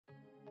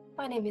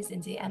My name is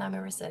Lindsay and I'm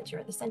a researcher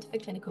at the Centre for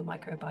Clinical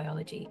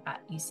Microbiology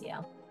at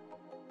UCL.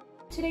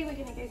 Today we're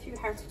going to go through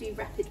how to do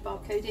rapid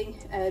barcoding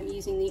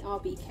using the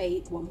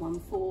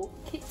RBK114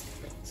 kit.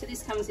 So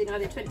this comes in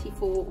either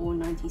 24 or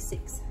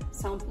 96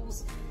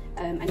 samples,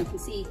 and you can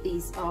see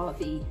these are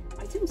the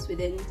items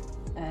within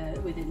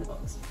the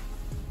box.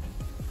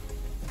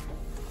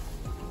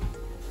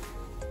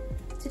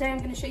 Today I'm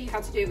going to show you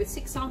how to do it with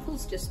 6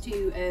 samples just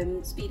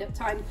to speed up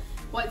time.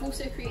 What I've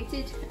also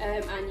created,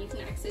 and you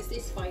can access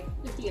this by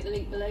looking at the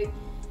link below,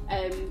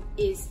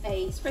 is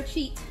a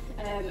spreadsheet,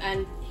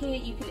 and here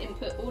you can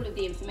input all of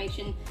the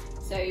information.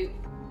 So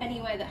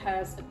anywhere that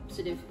has a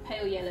sort of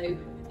pale yellow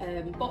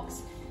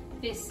box,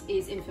 this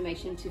is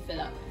information to fill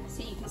up.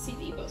 So you can see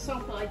that you've got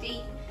sample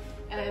ID,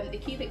 the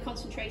cubic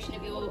concentration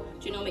of your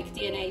genomic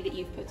DNA that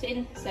you've put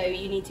in, so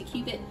you need to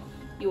cubit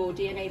your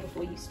DNA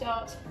before you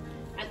start.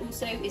 And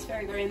also it's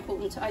very, very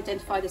important to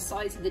identify the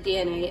size of the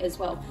DNA as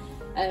well.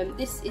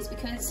 This is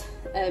because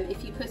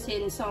if you put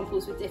in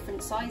samples with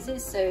different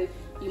sizes, so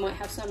you might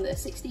have some that are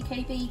 60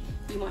 kb,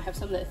 you might have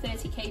some that are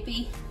 30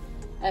 kb,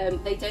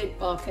 they don't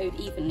barcode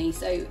evenly.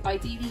 So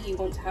ideally you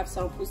want to have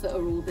samples that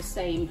are all the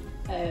same,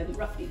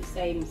 roughly the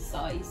same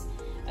size.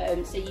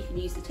 So you can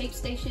use the tape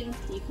station,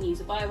 you can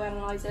use a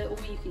bioanalyzer, or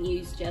you can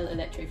use gel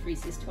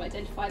electrophoresis to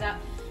identify that.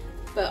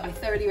 But I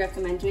thoroughly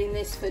recommend doing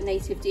this for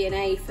native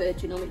DNA, for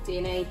genomic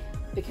DNA,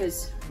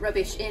 because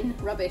rubbish in,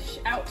 rubbish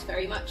out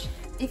very much.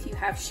 If you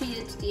have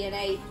sheared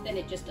DNA, then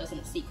it just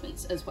doesn't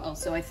sequence as well.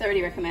 So I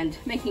thoroughly recommend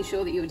making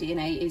sure that your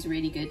DNA is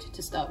really good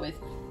to start with.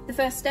 The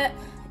first step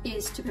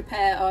is to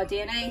prepare our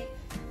DNA.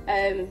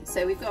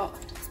 So we've got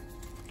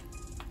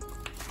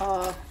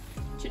our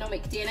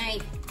genomic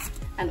DNA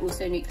and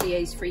also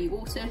nuclease-free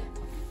water.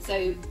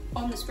 So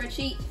on the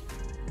spreadsheet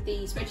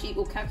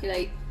will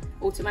calculate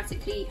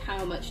automatically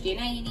how much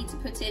DNA you need to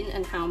put in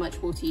and how much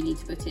water you need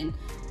to put in.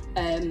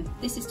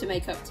 This is to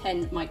make up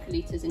 10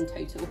 microliters in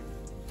total.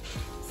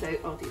 So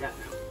I'll do that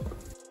now.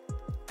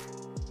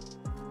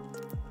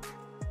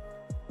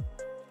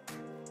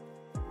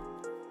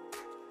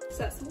 So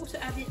that's the water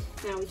added.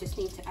 Now we just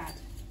need to add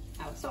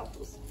our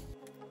samples.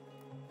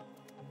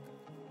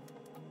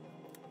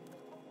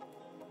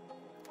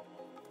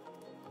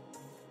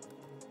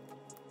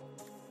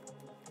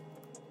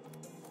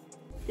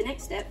 The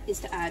next step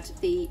is to add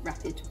the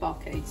rapid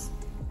barcodes.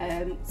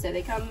 So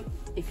they come,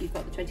 if you've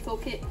got the 24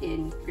 kit,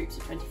 in groups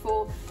of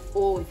 24,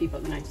 or if you've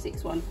got the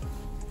 96 one,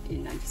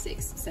 in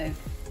 96. So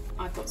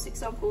I've got 6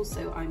 samples,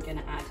 so I'm going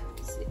to add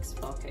 6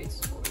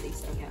 barcodes, or at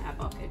least I'm going to add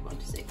barcode 1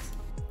 to 6.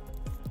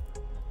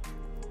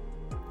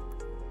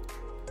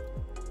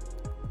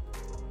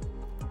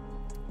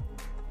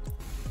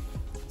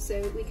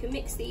 So we can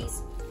mix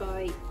these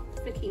by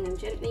flicking them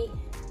gently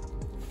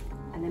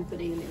and then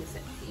putting them in a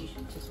centrifuge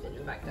to spin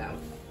them back down.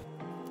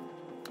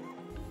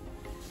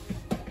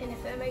 In a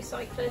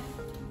thermocycler,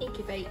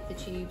 incubate the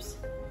tubes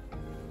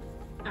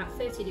at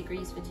 30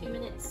 degrees for 2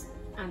 minutes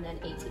and then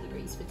 80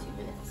 degrees for 2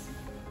 minutes.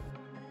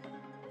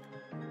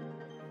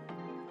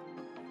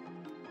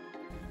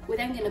 We're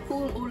then going to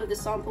pour all of the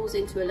samples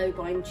into a low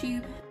bind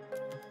tube.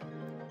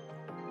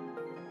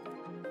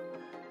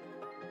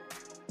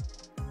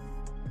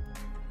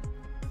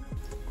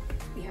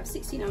 We have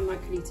 69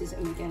 microliters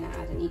and we're going to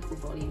add an equal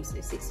volume,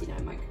 so 69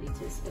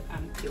 microliters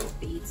of pure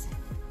beads.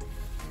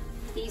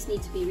 These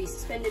need to be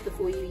resuspended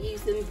before you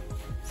use them,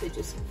 so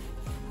just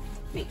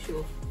make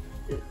sure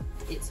that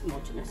it's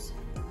homogeneous.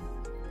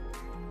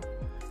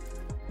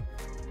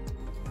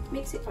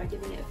 Mix it by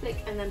giving it a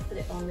flick and then put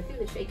it on the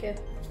cooler shaker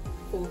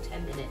for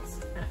 10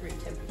 minutes at room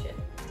temperature.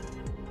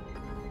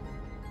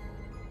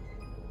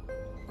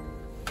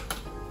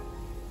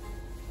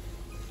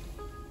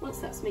 Once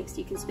that's mixed,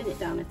 you can spin it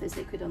down if there's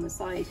liquid on the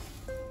side,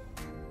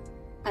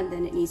 and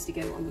then it needs to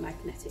go on the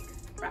magnetic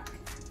rack.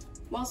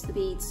 Whilst the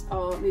beads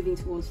are moving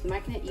towards the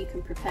magnet, you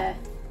can prepare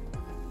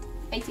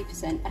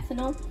 80%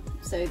 ethanol.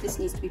 So this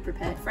needs to be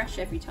prepared fresh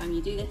every time you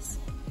do this.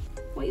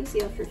 What you'll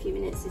see after a few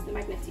minutes is the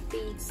magnetic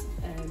beads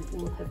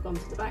will have gone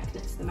to the back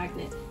next to the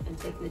magnet and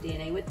taken the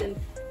DNA with them,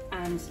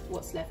 and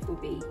what's left will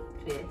be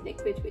clear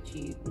liquid, which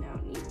you now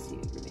need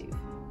to remove.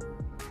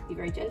 Be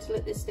very gentle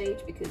at this stage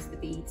because the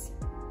beads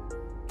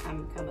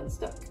can become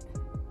unstuck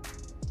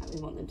and we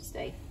want them to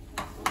stay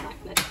on the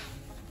magnet.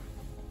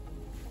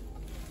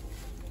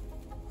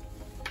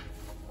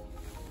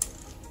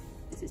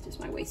 This is just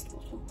my waste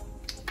bottle.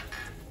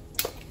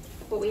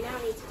 What we now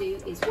need to do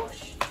is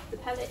wash the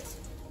pellet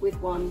with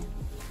 1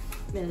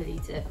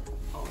 milliliter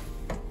of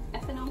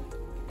ethanol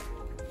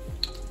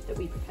that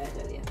we prepared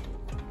earlier.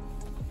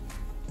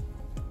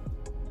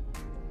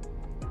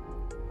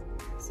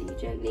 So you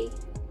gently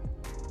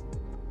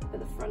put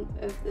the front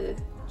of the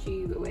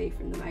tube away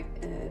from the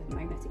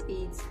magnetic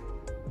beads,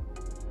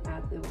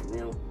 add the 1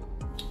 ml.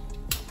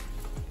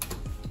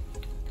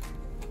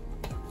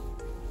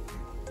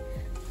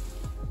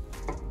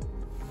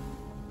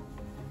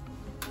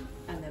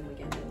 And then we're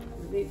going to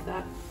remove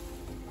that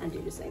and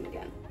do the same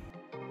again.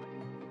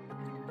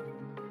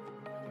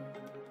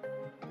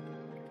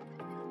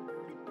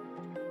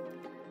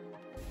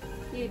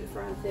 Leave it for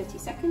around 30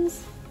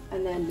 seconds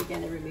and then we're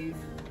going to remove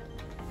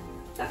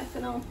that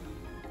ethanol.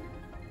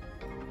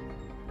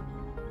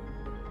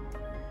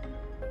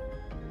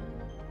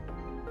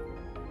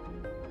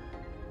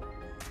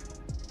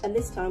 And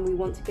this time we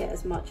want to get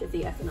as much of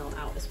the ethanol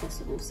out as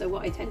possible. So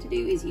what I tend to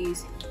do is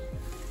use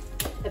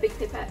a big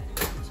pipette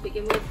to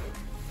begin with,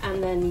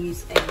 and then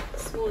use a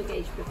smaller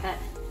gauge pipette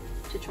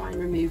to try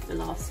and remove the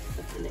last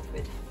of the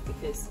liquid,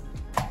 because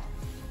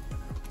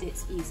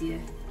it's easier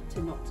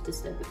to not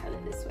disturb the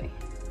pellet this way.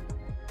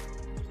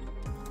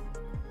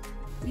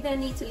 We then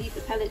need to leave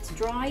the pellet to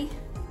dry.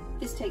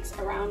 This takes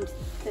around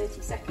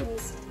 30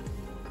 seconds.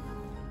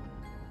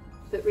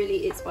 But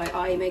really it's by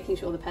eye, making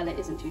sure the pellet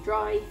isn't too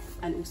dry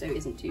and also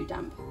isn't too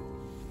damp.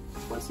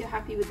 Once you're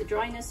happy with the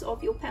dryness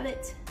of your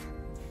pellet,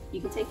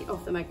 you can take it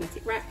off the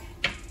magnetic rack,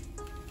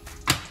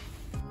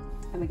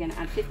 and we're going to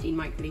add 15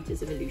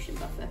 microliters of elution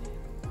buffer.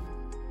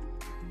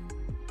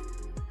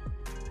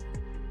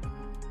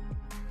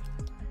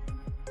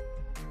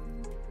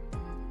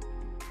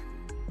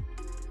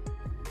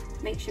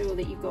 Make sure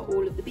that you've got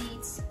all of the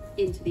beads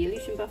into the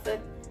elution buffer,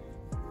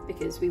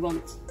 because we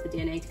want the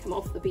DNA to come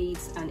off the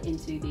beads and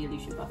into the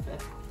elution buffer.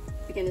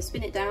 We're going to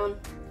spin it down,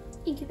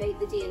 incubate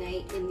the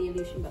DNA in the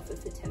elution buffer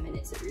for 10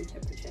 minutes at room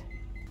temperature.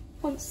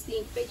 Once the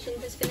incubation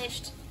has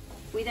finished,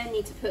 we then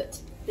need to put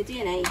the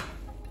DNA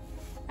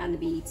and the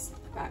beads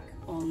back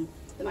on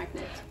the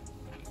magnet.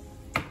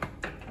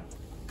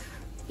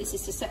 This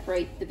is to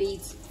separate the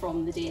beads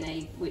from the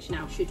DNA, which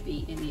now should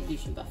be in the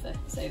elution buffer.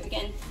 So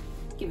again,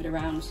 give it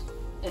around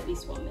at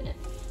least 1 minute.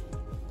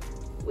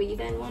 What you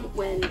then want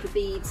when the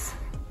beads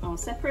are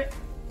separate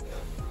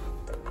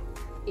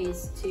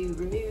is to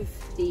remove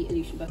the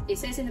elution buffer. It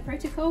says in the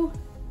protocol,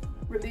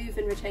 remove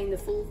and retain the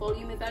full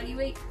volume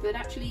evaluate, but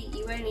actually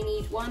you only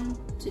need 1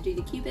 to do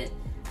the qubit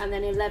and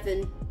then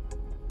 11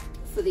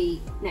 for the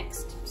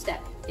next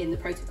step in the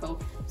protocol.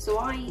 So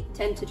I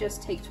tend to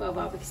just take 12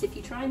 out, because if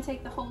you try and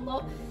take the whole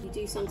lot, you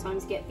do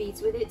sometimes get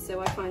beads with it, so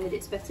I find that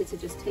it's better to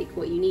just take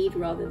what you need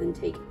rather than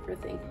take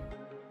everything.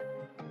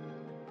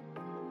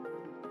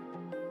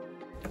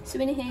 So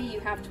in here you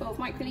have 12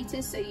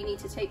 microliters, so you need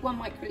to take 1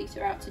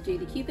 microliter out to do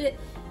the qubit,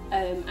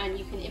 and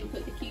you can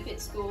input the qubit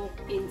score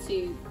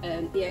into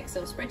the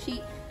Excel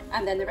spreadsheet,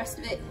 and then the rest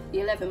of it, the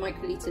 11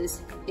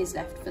 microliters, is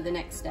left for the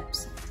next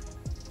steps.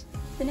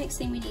 The next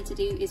thing we need to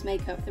do is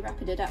make up the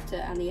rapid adapter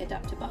and the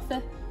adapter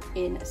buffer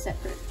in a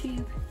separate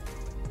tube,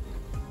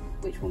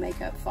 which will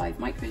make up 5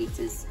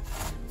 microliters.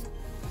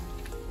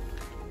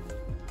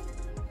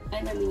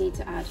 And then we need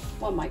to add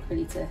 1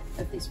 microliter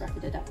of this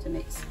rapid adapter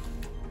mix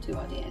to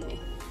our DNA.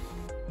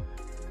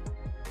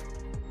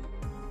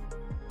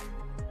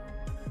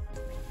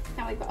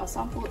 Now we've got our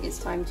sample, it's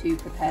time to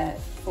prepare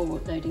for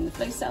loading the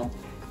flow cell.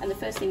 And the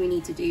first thing we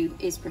need to do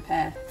is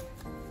prepare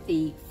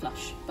the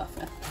flush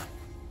buffer.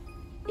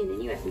 In the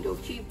new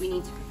Eppendorf tube, we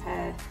need to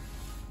prepare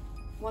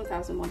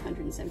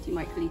 1,170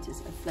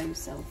 microliters of flow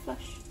cell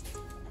flush.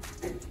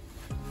 And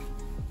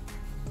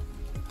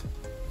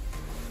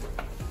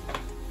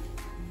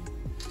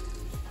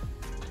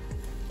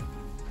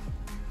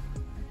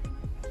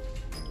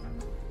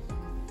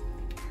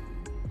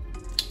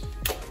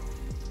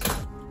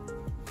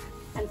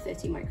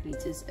 30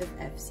 microliters of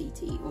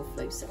FCT or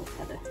flow cell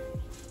tether.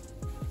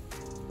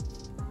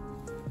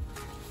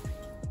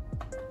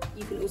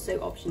 You can also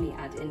optionally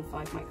add in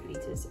 5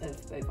 microliters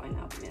of bovine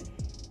albumin.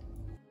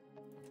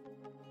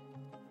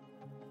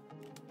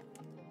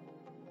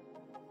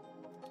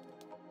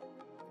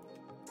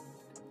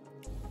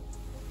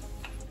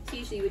 So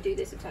usually we do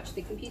this attached to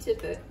the computer,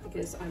 but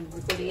because I'm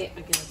recording it,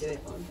 I'm going to do it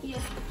on here.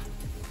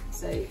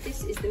 So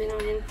this is the min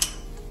iron,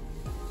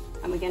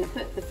 and we're going to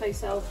put the flow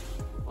cell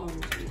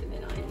onto the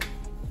min iron.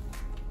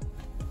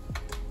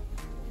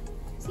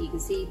 So you can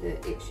see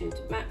that it should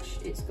match.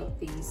 It's got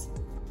these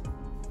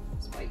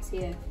spikes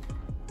here,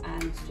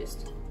 and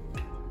just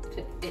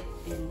clip it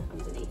in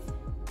underneath.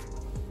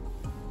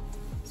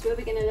 So where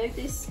we're going to load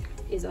this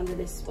is under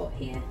this spot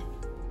here.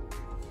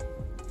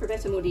 For a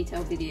better, more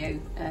detailed video,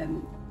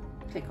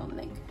 click on the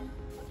link.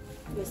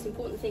 The most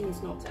important thing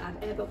is not to add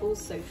air bubbles,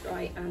 so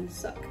try and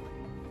suck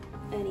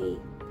any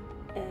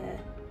air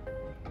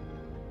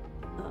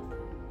up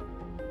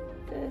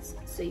first.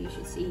 So you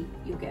should see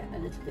you'll get a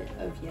little bit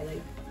of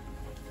yellow.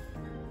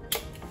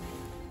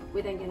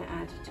 We're then going to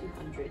add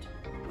 200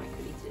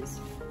 microliters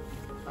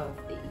of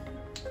the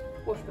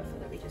wash buffer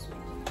that we just made.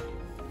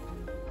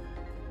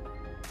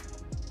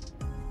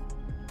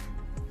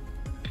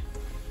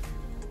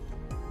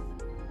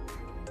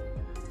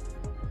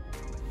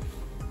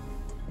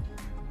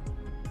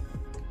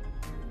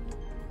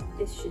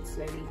 This should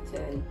slowly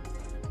turn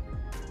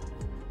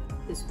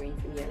the screen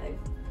from yellow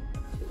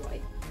to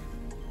white.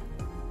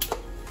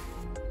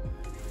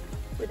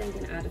 We're then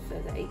going to add a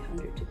further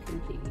 800 to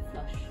completely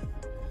flush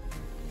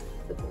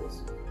the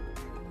pores.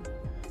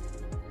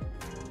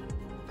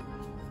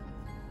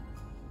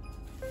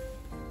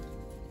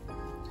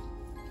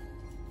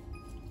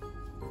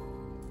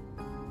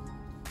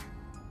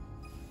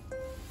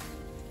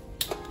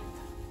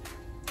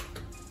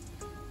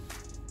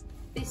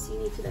 This you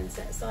need to then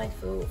set aside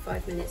for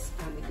 5 minutes,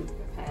 and we can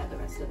prepare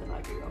rest of the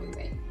library while we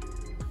wait.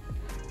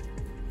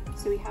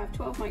 So we have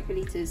 12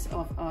 microliters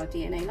of our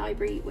DNA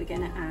library. We're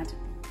going to add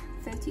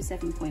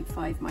 37.5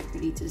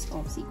 microliters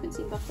of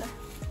sequencing buffer.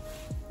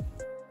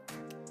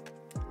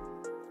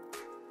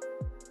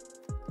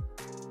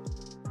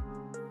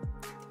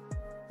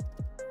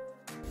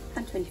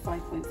 And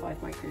 25.5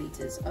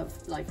 microliters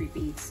of library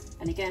beads.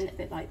 And again, a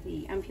bit like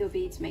the Ampure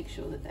beads, make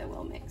sure that they're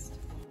well mixed.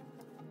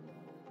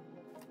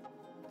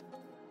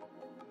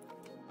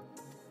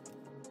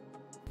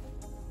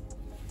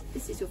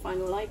 This is your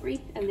final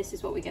library, and this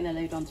is what we're going to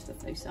load onto the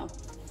flow cell.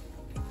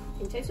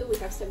 In total, we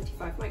have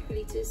 75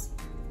 microliters.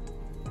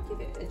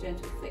 Give it a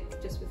gentle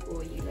flick just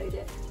before you load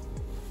it,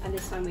 and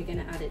this time we're going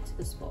to add it to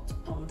the spot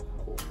on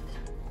hold.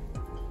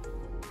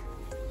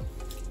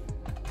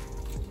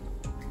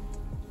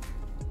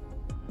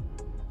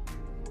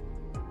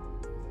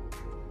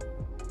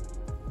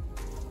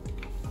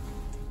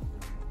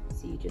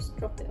 So you just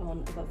drop it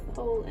on above the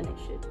hole, and it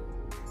should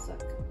suck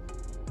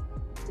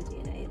the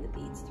DNA and the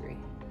beads through.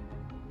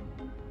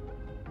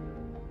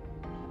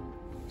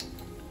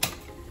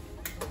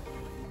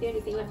 The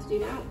only thing left to do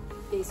now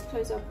is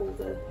close up all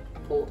the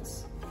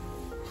ports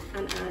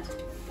and add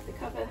the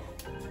cover.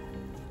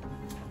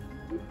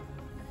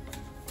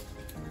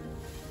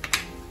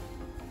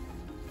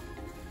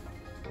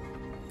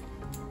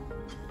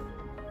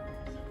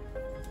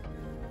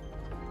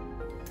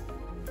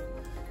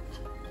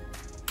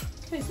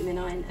 Close them in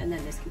iron, and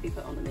then this can be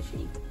put on the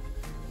machine.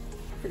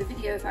 For the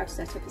video of how to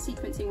set up a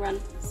sequencing run,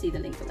 see the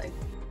link below.